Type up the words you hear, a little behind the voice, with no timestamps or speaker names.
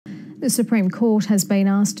The Supreme Court has been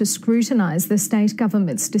asked to scrutinise the state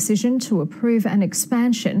government's decision to approve an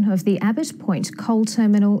expansion of the Abbot Point coal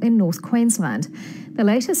terminal in North Queensland. The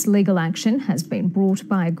latest legal action has been brought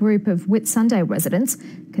by a group of Whitsunday residents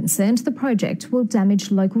concerned the project will damage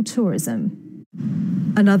local tourism.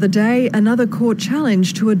 Another day, another court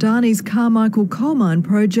challenge to Adani's Carmichael coal mine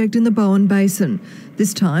project in the Bowen Basin.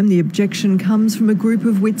 This time the objection comes from a group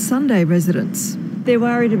of Whitsunday residents. They're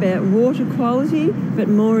worried about water quality, but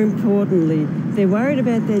more importantly, they're worried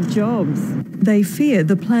about their jobs. They fear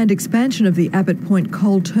the planned expansion of the Abbot Point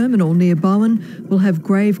coal terminal near Bowen will have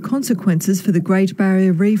grave consequences for the Great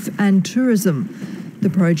Barrier Reef and tourism. The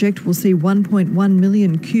project will see 1.1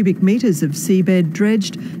 million cubic metres of seabed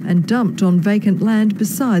dredged and dumped on vacant land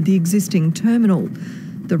beside the existing terminal.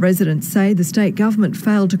 The residents say the state government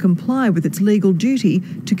failed to comply with its legal duty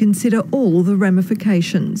to consider all the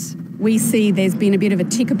ramifications. We see there's been a bit of a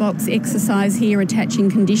ticker box exercise here, attaching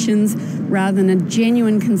conditions rather than a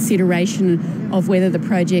genuine consideration of whether the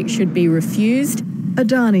project should be refused.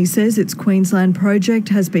 Adani says its Queensland project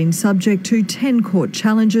has been subject to 10 court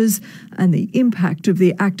challenges, and the impact of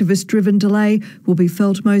the activist-driven delay will be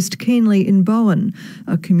felt most keenly in Bowen,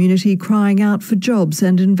 a community crying out for jobs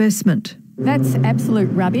and investment. That's absolute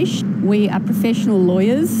rubbish. We are professional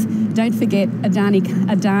lawyers. Don't forget,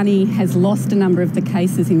 Adani has lost a number of the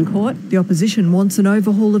cases in court. The opposition wants an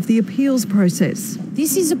overhaul of the appeals process.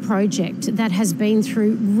 This is a project that has been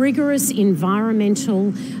through rigorous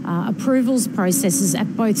environmental approvals processes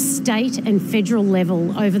at both state and federal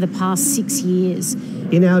level over the past 6 years.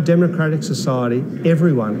 In our democratic society,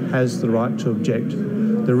 everyone has the right to object.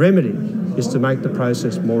 The remedy is to make the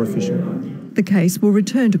process more efficient. The case will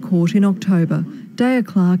return to court in October. Daya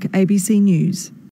Clark, ABC News.